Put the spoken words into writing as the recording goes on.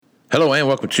Hello and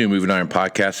welcome to Moving Iron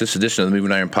Podcast. This edition of the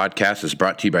Moving Iron Podcast is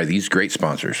brought to you by these great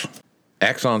sponsors.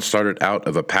 Axon started out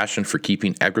of a passion for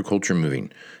keeping agriculture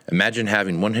moving. Imagine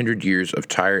having 100 years of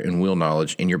tire and wheel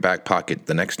knowledge in your back pocket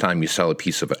the next time you sell a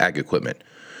piece of ag equipment.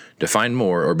 To find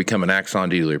more or become an Axon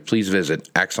dealer, please visit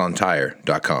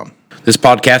axontire.com. This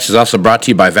podcast is also brought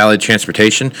to you by Valley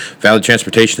Transportation. Valley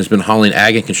Transportation has been hauling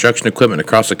ag and construction equipment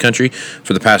across the country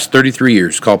for the past 33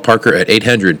 years. Call Parker at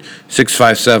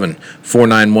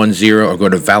 800-657-4910 or go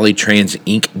to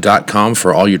valleytransinc.com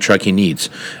for all your trucking needs.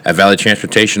 At Valley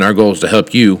Transportation, our goal is to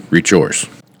help you reach yours.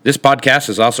 This podcast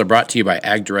is also brought to you by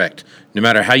Ag Direct. No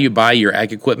matter how you buy your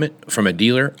ag equipment, from a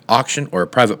dealer, auction, or a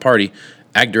private party,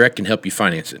 Ag Direct can help you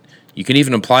finance it. You can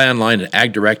even apply online at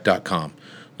agdirect.com.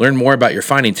 Learn more about your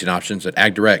financing options at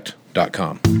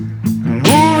agdirect.com.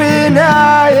 Moving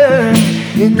higher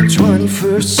in the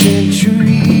 21st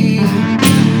century.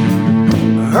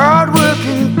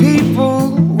 Hard-working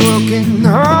people working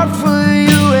hard for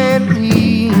you and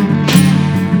me.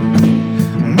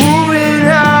 Moving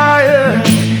higher,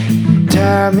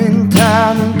 time and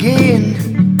time again.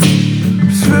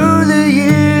 Through the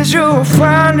years you'll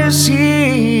find us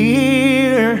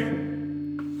here.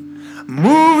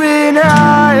 Moving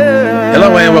higher.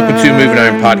 Hello and welcome to Moving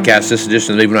Iron Podcast. This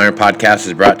edition of the Moving Iron Podcast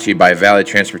is brought to you by Valley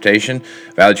Transportation.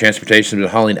 Valley Transportation has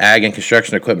been hauling ag and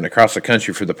construction equipment across the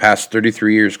country for the past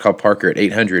 33 years. Call Parker at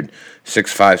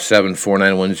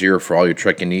 800-657-4910 for all your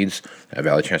trucking needs. At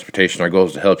Valley Transportation, our goal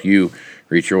is to help you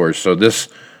reach yours. So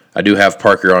I do have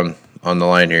Parker on the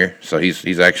line here. So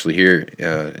he's actually here,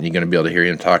 and you're going to be able to hear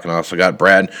him talking. I also got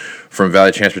Brad from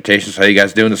Valley Transportation. So how you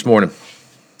guys doing this morning?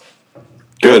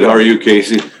 Good. How are you,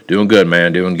 Casey? Doing good,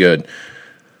 man. Doing good.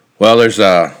 Well, there's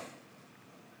I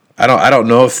don't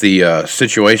know if the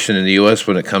situation in the U.S.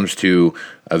 when it comes to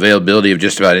availability of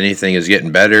just about anything is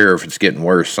getting better or if it's getting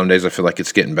worse. Some days I feel like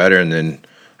it's getting better, and then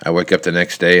I wake up the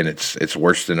next day and it's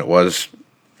worse than it was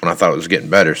when I thought it was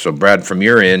getting better. So, Brad, from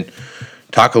your end,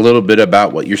 talk a little bit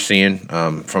about what you're seeing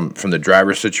from the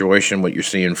driver situation, what you're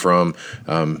seeing from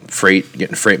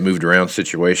getting freight moved around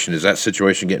situation. Is that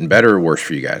situation getting better or worse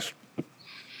for you guys?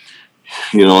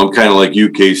 You know, I'm kind of like you,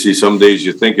 Casey. Some days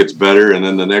you think it's better, and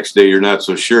then the next day you're not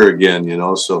so sure again, you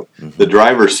know. So the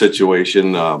driver situation,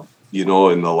 in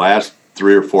the last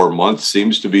 3 or 4 months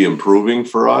seems to be improving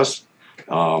for us.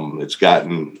 It's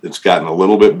gotten a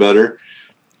little bit better.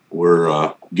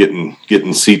 We're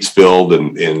getting seats filled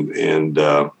and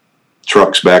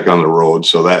trucks back on the road,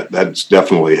 so that's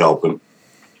definitely helping.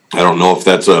 I don't know if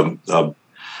that's a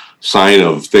sign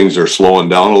of things are slowing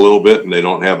down a little bit and they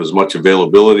don't have as much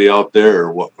availability out there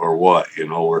or what. You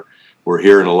know, we're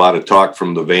hearing a lot of talk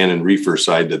from the van and reefer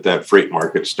side that freight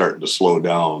market's starting to slow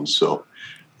down. So,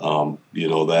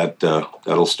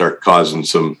 that'll start causing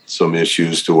some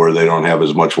issues to where they don't have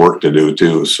as much work to do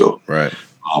too. So, right.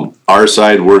 Our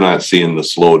side, we're not seeing the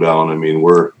slowdown. I mean,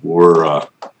 we're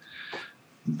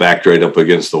backed right up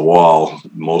against the wall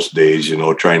most days, you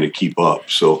know, trying to keep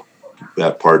up. So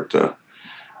that part,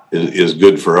 is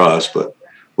good for us, but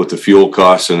with the fuel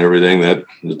costs and everything,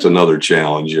 it's another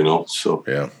challenge, you know. So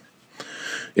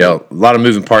yeah, a lot of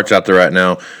moving parts out there right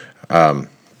now.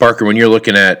 Parker, when you're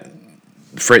looking at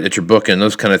freight that you're booking,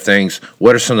 those kind of things,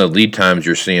 what are some of the lead times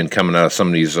you're seeing coming out of some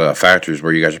of these factories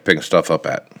where you guys are picking stuff up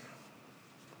at?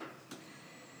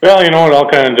 Well, it all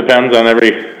kind of depends on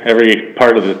every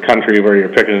part of the country where you're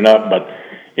picking it up, but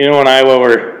in Iowa,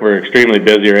 we're extremely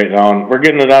busy right now, and we're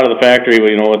getting it out of the factory,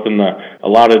 within the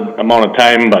allotted amount of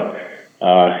time. But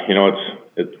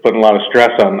it's putting a lot of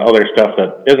stress on other stuff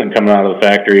that isn't coming out of the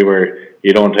factory, where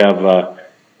you don't have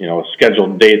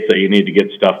scheduled dates that you need to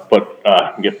get stuff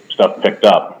picked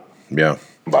up. Yeah.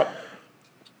 But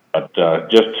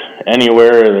just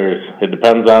anywhere it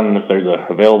depends on if there's a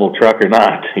available truck or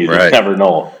not. You just never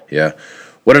know. Yeah.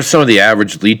 What are some of the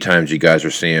average lead times you guys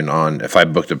are seeing on if I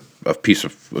booked a piece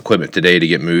of equipment today to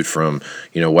get moved from,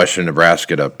 western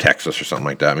Nebraska to Texas or something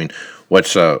like that? I mean, what's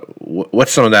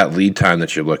some of that lead time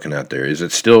that you're looking at there? Is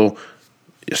it still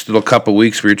a couple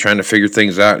weeks where you're trying to figure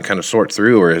things out and kind of sort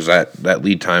through, or has that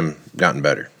lead time gotten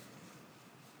better?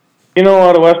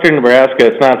 Out of western Nebraska,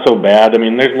 it's not so bad. I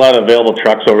mean, there's a lot of available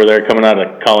trucks over there coming out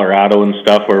of Colorado and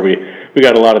stuff where we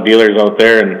got a lot of dealers out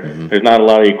there, and there's not a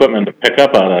lot of equipment to pick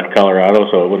up out of Colorado,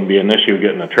 so it wouldn't be an issue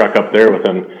getting a truck up there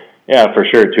within, for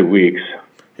sure, 2 weeks.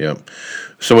 Yeah.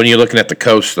 So when you're looking at the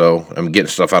coast, though, I'm getting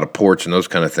stuff out of ports and those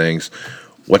kind of things,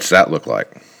 what's that look like?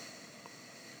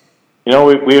 We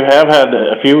have had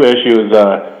a few issues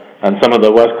on some of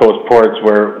the West Coast ports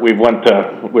where we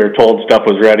were told stuff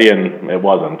was ready and it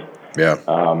wasn't. Yeah.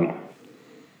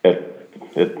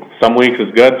 Some weeks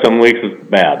is good, some weeks is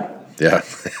bad. Yeah.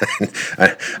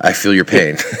 I feel your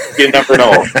pain. You never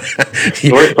know.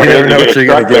 You never know what you're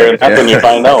going to get. That's when you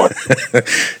find out.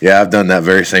 Yeah, I've done that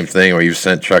very same thing where you've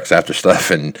sent trucks after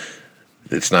stuff and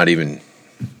it's not even,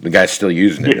 the guy's still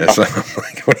using it. Yeah. So I'm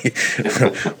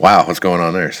like, wow, what's going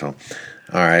on there? So,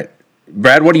 all right.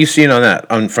 Brad, what are you seeing on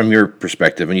that from your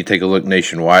perspective? When you take a look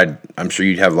nationwide, I'm sure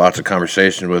you'd have lots of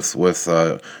conversation with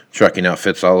trucking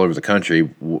outfits all over the country.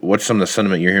 What's some of the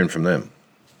sentiment you're hearing from them?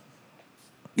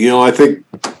 I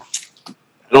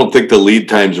don't think the lead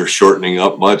times are shortening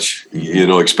up much,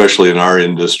 especially in our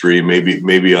industry,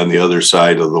 maybe on the other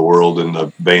side of the world in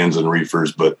the vans and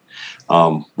reefers. But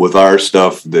with our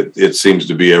stuff, that it seems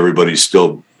to be everybody's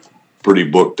still pretty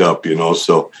booked up,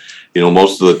 so,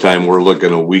 most of the time we're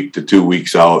looking a week to 2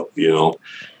 weeks out,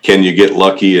 can you get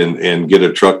lucky and get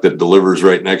a truck that delivers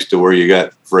right next to where you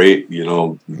got freight,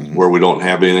 where we don't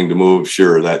have anything to move?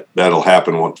 Sure, that'll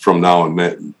happen from now and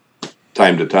then,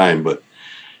 time to time, but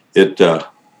it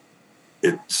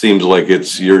seems like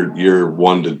you're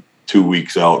 1 to 2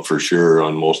 weeks out for sure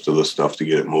on most of the stuff to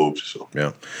get it moved. So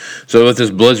yeah. So with this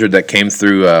blizzard that came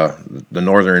through the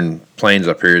northern plains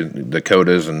up here,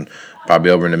 Dakotas, and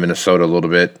probably over into Minnesota a little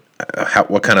bit,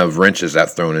 what kind of wrench is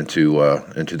that thrown into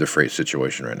the freight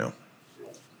situation right now?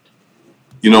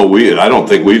 I don't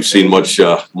think we've seen much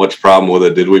problem with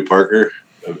it, did we, Parker?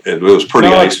 It was pretty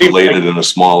isolated in a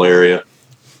small area.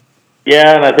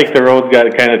 Yeah, and I think the roads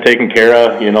got kind of taken care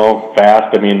of,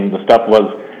 fast. I mean, the stuff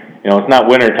was, it's not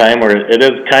winter time where it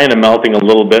is kind of melting a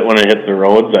little bit when it hits the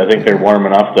roads. I think they're warm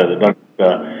enough that it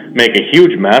doesn't make a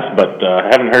huge mess, but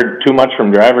haven't heard too much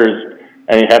from drivers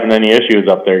having any issues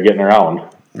up there getting around.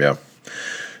 Yeah.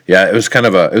 Yeah, it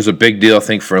was a big deal, I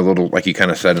think, for a little, like you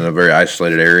kind of said, in a very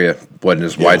isolated area. Wasn't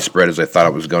as widespread as I thought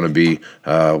it was going to be.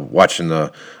 Watching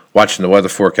the weather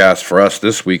forecast for us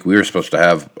this week, we were supposed to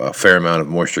have a fair amount of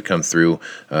moisture come through,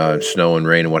 snow and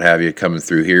rain and what have you coming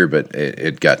through here, but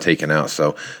it got taken out.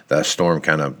 So the storm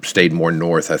kind of stayed more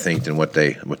north, I think, than what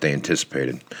they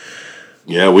anticipated.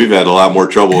 Yeah, we've had a lot more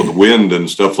trouble with wind and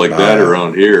stuff like that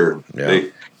around here. Yeah.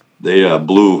 They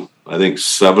blew, I think,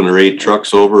 7 or 8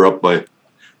 trucks over up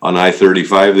on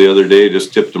I-35 the other day.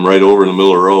 Just tipped them right over in the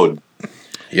middle of the road.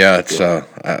 Yeah, it's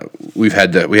we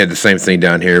had the same thing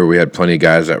down here. We had plenty of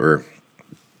guys that were,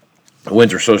 the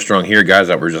winds were so strong here, guys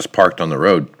that were just parked on the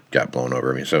road got blown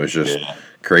over. I mean, so it was just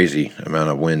crazy amount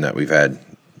of wind that we've had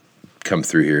come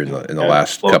through here in the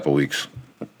last couple weeks.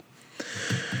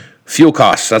 Fuel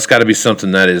costs, that's got to be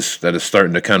something that is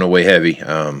starting to kind of weigh heavy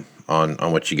on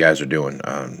what you guys are doing.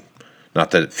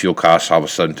 Not that fuel costs all of a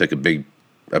sudden took a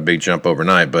big jump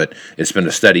overnight, but it's been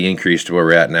a steady increase to where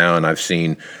we're at now, and I've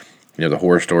seen the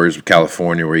horror stories of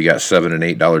California where you got $7 and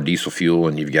 $8 diesel fuel,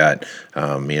 and you've got,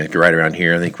 right around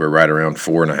here, I think we're right around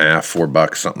 $4.50,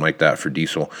 $4, something like that for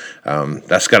diesel.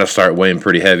 That's got to start weighing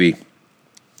pretty heavy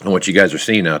on what you guys are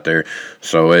seeing out there.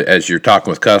 So as you're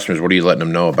talking with customers, what are you letting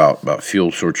them know about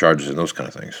fuel surcharges and those kind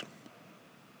of things?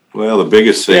 Well, the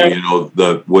biggest thing,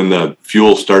 when the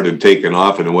fuel started taking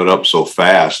off and it went up so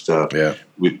fast,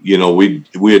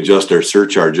 we adjust our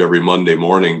surcharge every Monday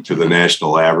morning to the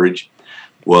national average.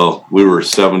 Well, we were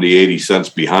 70, 80 cents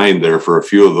behind there for a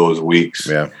few of those weeks.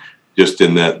 Yeah. Just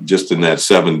in that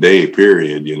 7-day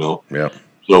period, Yeah.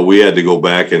 So we had to go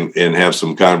back and have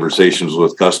some conversations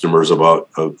with customers about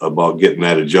getting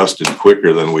that adjusted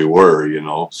quicker than we were,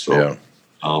 So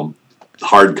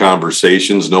hard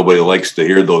conversations. Nobody likes to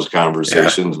hear those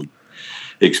conversations,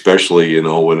 especially,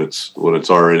 when it's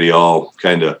already all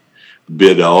kind of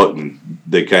bid out and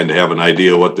they kind of have an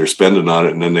idea what they're spending on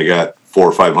it, and then they got $400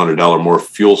 or $500 more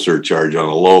fuel surcharge on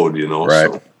a load,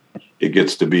 Right. So it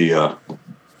gets to be a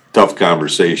tough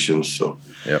conversation. So,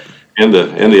 yep. And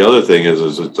the other thing is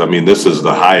this is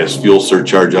the highest fuel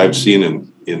surcharge I've seen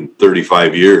in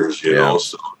 35 years, you know.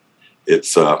 So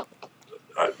it's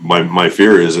my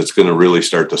fear is it's going to really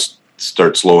start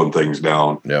slowing things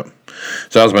down. Yep.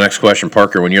 So that was my next question,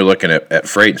 Parker. When you're looking at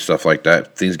freight and stuff like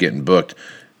that, things getting booked,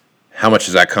 how much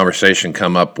does that conversation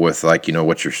come up with, like,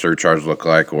 what your surcharge look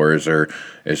like, or is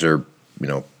there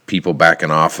people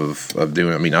backing off of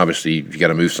doing? I mean, obviously, if you got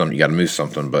to move something, you got to move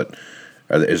something, but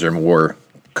is there more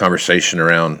conversation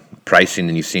around pricing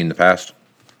than you've seen in the past?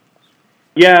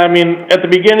 Yeah, I mean, at the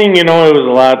beginning, it was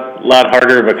a lot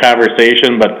harder of a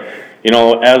conversation, but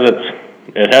as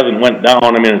it hasn't went down.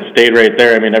 I mean, it stayed right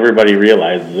there. I mean, everybody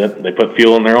realizes it. They put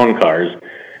fuel in their own cars.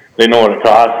 They know what it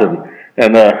costs,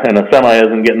 and a semi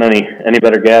isn't getting any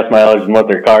better gas mileage than what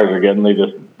their cars are getting. They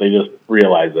just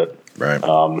realize it. Right.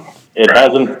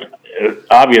 It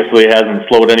obviously hasn't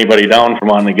slowed anybody down from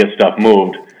wanting to get stuff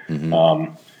moved.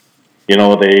 Mm-hmm.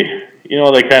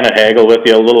 they kind of haggle with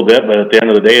you a little bit, but at the end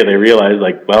of the day, they realize,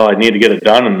 like, well, I need to get it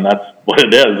done, and that's what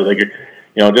it is. Like,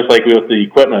 just like with the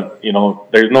equipment,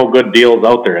 there's no good deals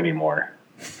out there anymore.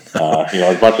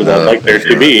 As much as I'd like there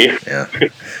to be, yeah,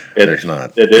 there's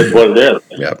not. It is what it is.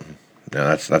 Yep. No,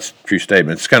 that's a true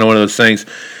statement. It's kind of one of those things.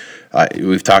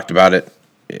 We've talked about it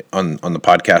on the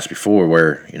podcast before,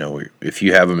 where if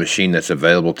you have a machine that's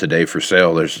available today for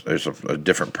sale, there's a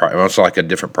different price. It's like a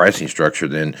different pricing structure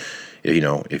than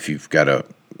if you've got a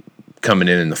coming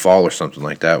in the fall or something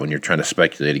like that, when you're trying to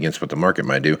speculate against what the market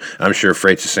might do. I'm sure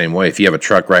freight's the same way. If you have a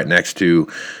truck right next to,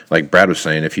 like Brad was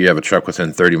saying, if you have a truck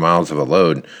within 30 miles of a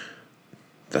load,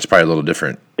 that's probably a little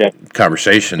different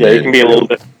conversation. Yeah, you can be a little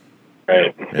bit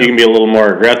right. Yeah. You can be a little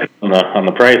more aggressive on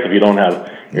the price if you don't have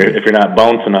if you're not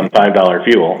bouncing on $5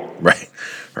 fuel. Right,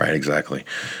 exactly.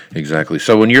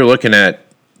 So when you're looking at,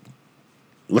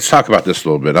 let's talk about this a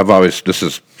little bit. This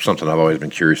is something I've always been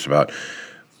curious about.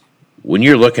 When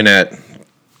you're looking at,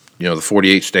 the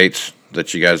 48 states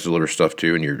that you guys deliver stuff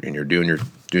to, and you're doing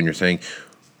your thing,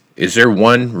 is there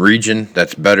one region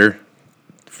that's better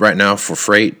right now for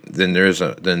freight than there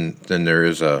isn't?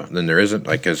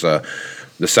 Like, is the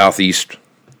Southeast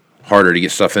harder to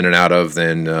get stuff in and out of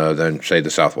than say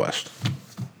the Southwest?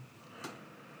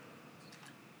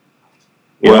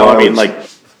 Like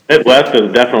Midwest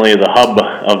is definitely the hub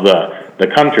of the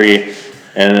country,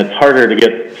 and it's harder to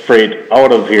get freight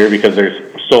out of here because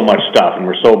there's so much stuff and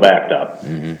we're so backed up.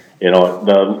 Mm-hmm.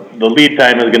 The lead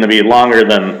time is going to be longer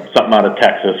than something out of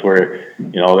Texas, where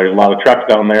there's a lot of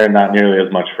trucks down there and not nearly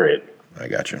as much freight. I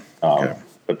got you. Okay.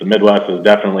 But the Midwest is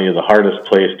definitely the hardest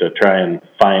place to try and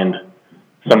find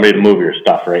somebody to move your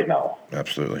stuff right now.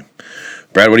 Absolutely.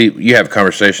 Brad, what do you have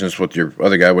conversations with your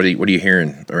other guy? What are you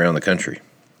hearing around the country?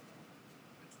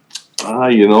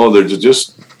 There's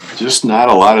just not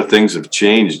a lot of things have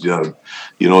changed.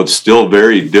 It's still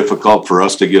very difficult for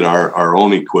us to get our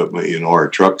own equipment, our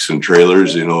trucks and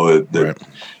trailers, right.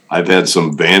 I've had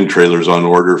some van trailers on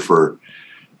order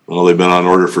they've been on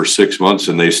order for 6 months,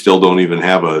 and they still don't even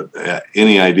have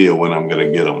any idea when I'm going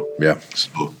to get them. Yeah.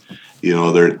 So,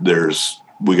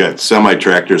 we got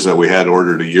semi-tractors that we had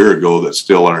ordered a year ago that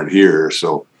still aren't here.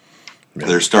 So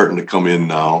they're starting to come in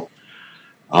now.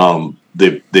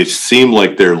 They seem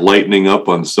like they're lightening up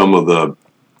on some of the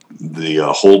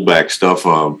holdback stuff,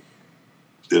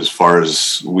 as far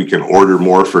as we can order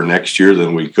more for next year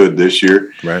than we could this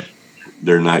year. Right.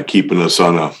 They're not keeping us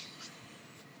on a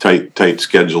tight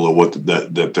schedule of what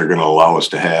that they're going to allow us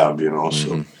to have,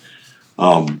 Mm-hmm.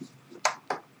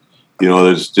 So,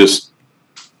 there's just,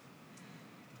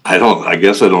 I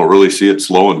guess I don't really see it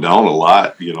slowing down a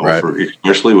lot, right.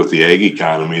 Especially with the ag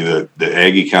economy. The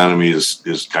ag economy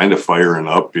is kind of firing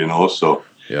up, so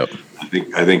yep.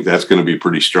 I think that's going to be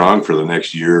pretty strong for the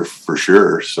next year for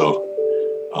sure. So,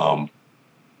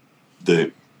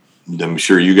 I'm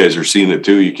sure you guys are seeing it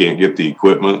too. You can't get the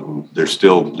equipment, and there's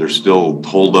still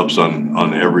holdups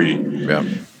on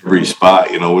every spot.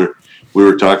 We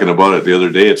were talking about it the other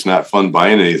day. It's not fun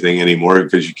buying anything anymore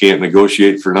because you can't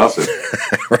negotiate for nothing.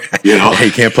 Right. You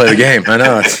can't play the game. I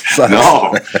know.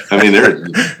 No,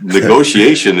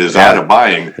 negotiation is out of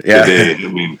buying today. It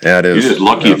is. You're just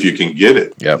lucky if you can get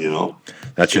it. Yep.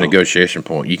 That's your negotiation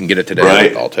point. You can get it today.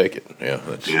 Right. I'll take it.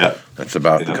 That's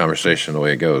about the conversation, the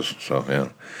way it goes. So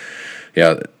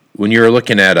when you're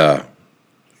looking at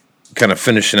kind of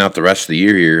finishing out the rest of the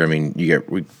year here,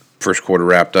 we first quarter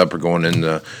wrapped up. We're going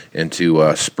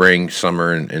into spring,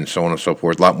 summer, and so on and so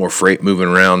forth. A lot more freight moving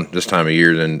around this time of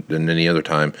year than any other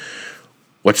time.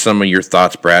 What's some of your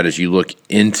thoughts, Brad, as you look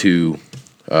into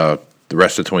the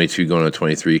rest of 22 going into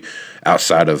 23,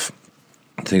 outside of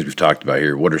things we've talked about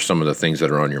here? What are some of the things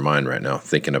that are on your mind right now,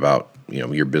 thinking about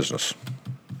your business?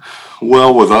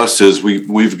 Well, with us is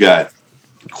we've got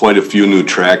quite a few new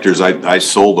tractors. I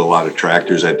sold a lot of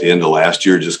tractors at the end of last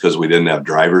year just because we didn't have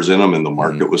drivers in them and the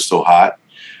market was so hot.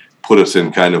 Put us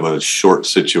in kind of a short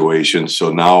situation.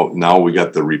 So now we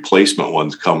got the replacement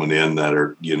ones coming in that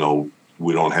are,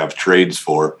 we don't have trades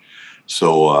for.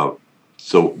 So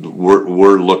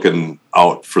we're looking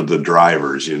out for the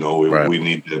drivers. We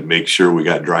need to make sure we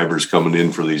got drivers coming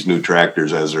in for these new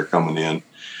tractors as they're coming in,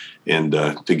 and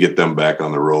to get them back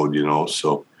on the road.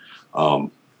 So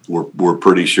we're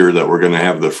pretty sure that we're going to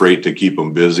have the freight to keep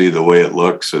them busy. The way it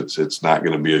looks, it's not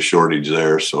going to be a shortage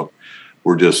there. So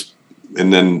we're just,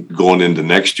 and then going into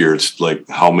next year, it's like,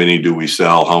 how many do we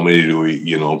sell? How many do we,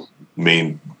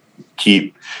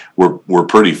 keep? We're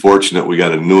pretty fortunate. We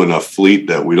got a new enough fleet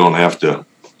that we don't have to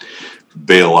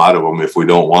bail out of them if we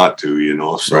don't want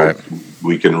to, so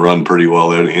we can run pretty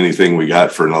well anything we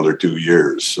got for another 2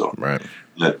 years. So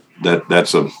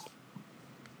that's a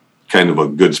kind of a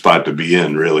good spot to be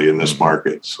in, really, in this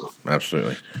market. So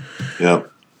absolutely. Yeah.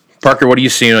 Parker, what are you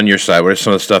seeing on your side? What are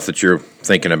some of the stuff that you're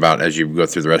thinking about as you go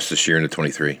through the rest of this year into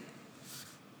 23?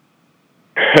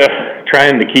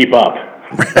 Trying to keep up.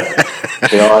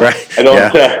 Right.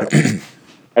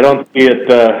 I don't see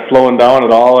it slowing down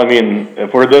at all. I mean,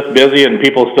 if we're this busy and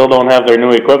people still don't have their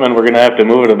new equipment, we're going to have to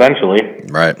move it eventually.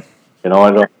 Right.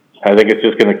 I think it's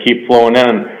just going to keep flowing in.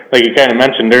 And like you kind of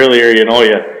mentioned earlier,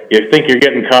 you think you're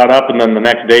getting caught up, and then the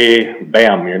next day,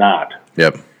 bam, you're not.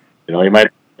 Yep. You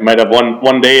might have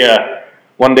one day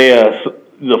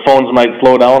the phones might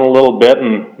slow down a little bit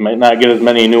and might not get as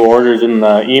many new orders in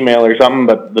the email or something,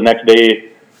 but the next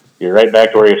day you're right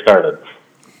back to where you started.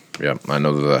 Yeah, I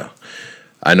know the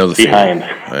behind. feeling.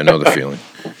 I know the feeling.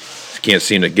 Just can't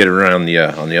seem to get around on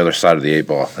the other side of the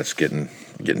 8-ball. That's getting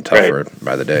tougher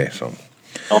by the day. So,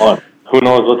 who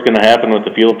knows what's going to happen with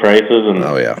the fuel prices and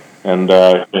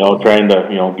trying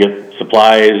to get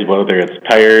supplies, whether it's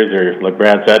tires or like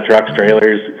Brad said, trucks,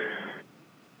 trailers.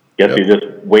 Guess you just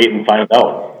wait and find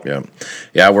out. Yeah.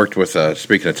 I worked with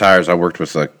speaking of tires, I worked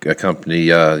with a company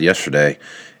yesterday,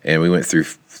 and we went through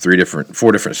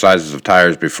 4 different sizes of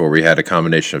tires before we had a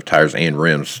combination of tires and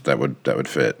rims that would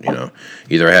fit.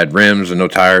 Either I had rims and no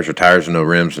tires, or tires and no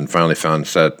rims, and finally found a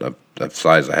set of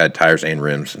size that had tires and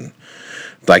rims. And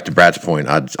like to Brad's point,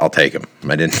 I'll take them.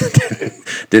 I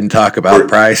didn't talk about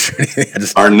price or anything.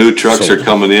 Our new trucks are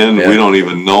coming in. Yeah. We don't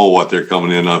even know what they're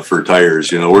coming in on for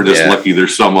tires. We're just lucky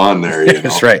there's some on there.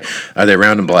 That's right. Are they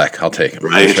round and black? I'll take them.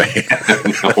 Right.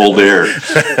 Hold there.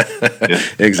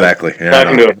 Exactly. Yeah,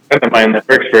 talking to a friend of mine that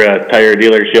works for a tire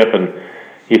dealership, and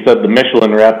he said the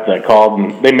Michelin rep that called,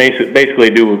 and they basically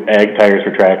do ag tires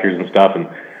for tractors and stuff, and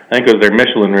I think it was their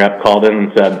Michelin rep called in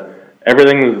and said,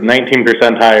 everything's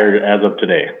 19% higher as of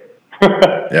today.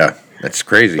 Yeah, that's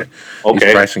crazy. Okay.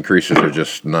 These price increases are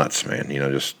just nuts, man. You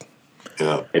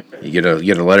get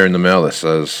a letter in the mail that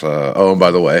says, "Oh, and by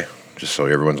the way, just so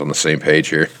everyone's on the same page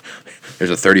here,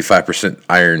 there's a 35%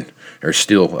 iron or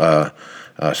steel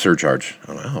surcharge."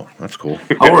 Oh, that's cool.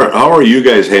 How are you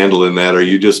guys handling that? Are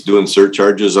you just doing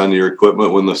surcharges on your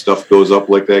equipment when the stuff goes up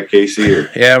like that, Casey? Or?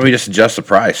 Yeah, we just adjust the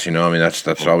price.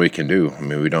 That's all we can do.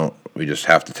 We just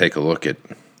have to take a look at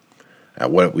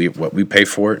what we pay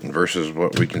for it versus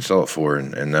what we can sell it for,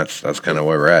 and that's kind of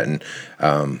where we're at. And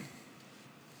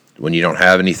when you don't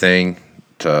have anything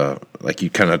to, like you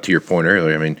kind of to your point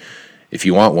earlier, if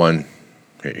you want one,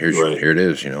 here it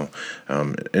is. And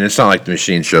it's not like the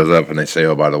machine shows up and they say,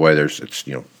 oh, by the way, it's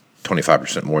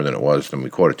 25% more than it was than we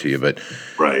quoted to you, but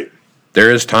there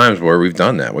is times where we've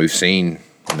done that. We've seen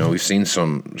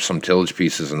some tillage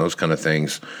pieces and those kind of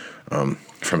things.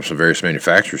 From some various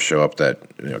manufacturers show up that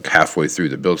halfway through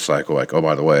the build cycle, like, oh,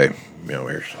 by the way,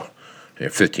 here's a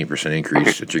 15%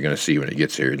 increase that you're going to see when it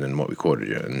gets here than what we quoted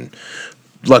you. And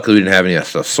luckily, we didn't have any of that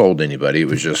stuff sold to anybody. It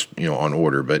was just on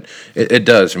order. But it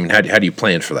does. How do you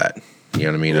plan for that? You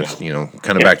know what I mean? That's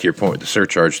kind of back to your point with the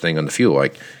surcharge thing on the fuel.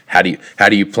 Like, how do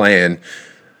you plan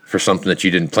for something that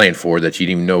you didn't plan for, that you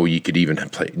didn't even know you could even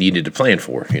needed to plan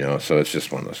for? So it's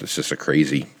just one of those. It's just a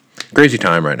crazy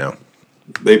time right now.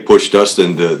 They pushed us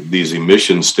into these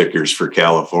emission stickers for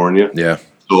California. Yeah.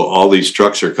 So all these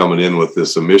trucks are coming in with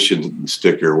this emission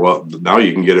sticker. Well, now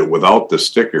you can get it without the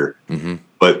sticker. Mm-hmm.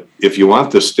 But if you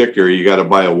want the sticker, you got to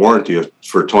buy a warranty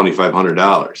for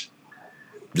 $2,500.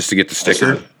 Just to get the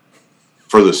sticker?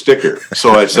 For the sticker.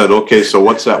 So I said, okay, so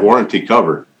what's that warranty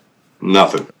cover?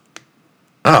 Nothing.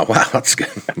 Oh, wow, that's good.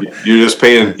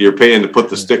 You're paying to put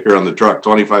the sticker on the truck,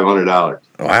 $2,500.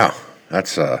 Wow,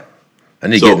 that's I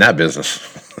need to get in that business.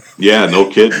 Yeah, no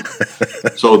kidding.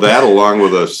 So that, along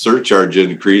with a surcharge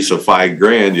increase of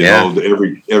 $5,000, you know,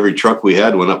 every truck we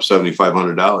had went up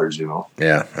 $7,500. You know.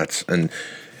 Yeah, and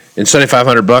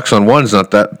 $7,500 on one's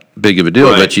not that big of a deal.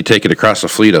 But you take it across a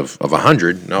fleet of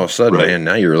 100, and all of a sudden, man,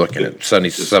 now you're looking at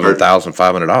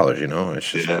 $77,500. You know, it's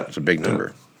just it's a big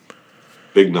number.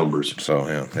 Big numbers. So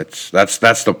that's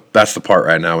the part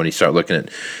right now when you start looking at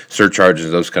surcharges,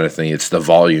 those kind of things. It's the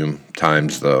volume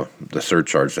times the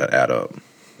surcharge that add up.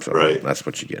 So that's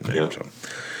what you get in there. So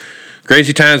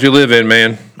crazy times we live in,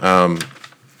 man.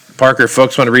 Parker, if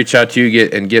folks want to reach out to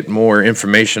you get more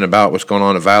information about what's going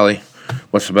on at Valley,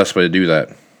 what's the best way to do that?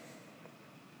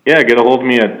 Yeah, get a hold of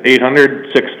me at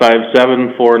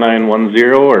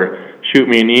 800-657-4910 or shoot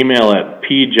me an email at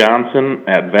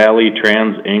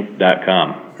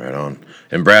pjohnson@valleytransinc.com. Right on.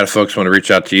 And Brad, if folks want to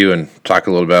reach out to you and talk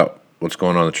a little about what's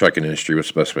going on in the trucking industry, what's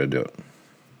the best way to do it?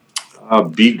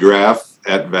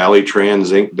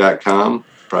 bgraph@valleytransinc.com,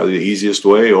 probably the easiest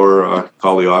way, or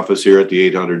call the office here at the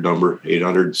 800 number,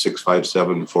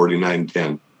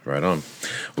 800-657-4910. Right on.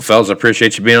 Well, fellas, I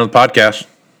appreciate you being on the podcast.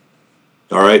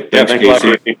 All right. Yeah, Thanks, thanks a lot,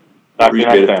 Casey. Casey. Talk to you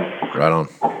Appreciate next it. time. Right on.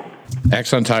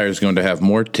 Axon Tire is going to have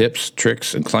more tips,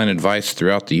 tricks, and client advice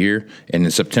throughout the year and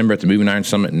in September at the Moving Iron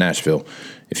Summit in Nashville.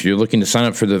 If you're looking to sign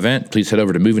up for the event, please head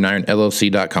over to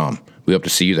movingironllc.com. We hope to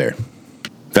see you there.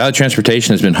 Valley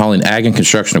Transportation has been hauling ag and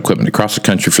construction equipment across the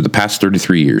country for the past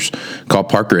 33 years. Call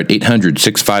Parker at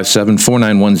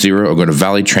 800-657-4910 or go to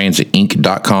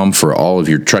valleytransitinc.com for all of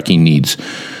your trucking needs.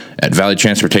 At Valley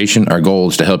Transportation, our goal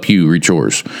is to help you reach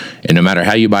yours. And no matter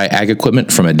how you buy ag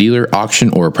equipment from a dealer,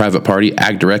 auction, or a private party,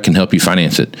 AgDirect can help you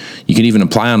finance it. You can even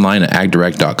apply online at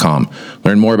agdirect.com.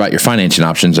 Learn more about your financing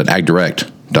options at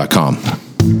agdirect.com.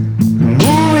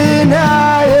 Moving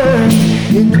higher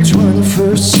in the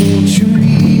 21st century.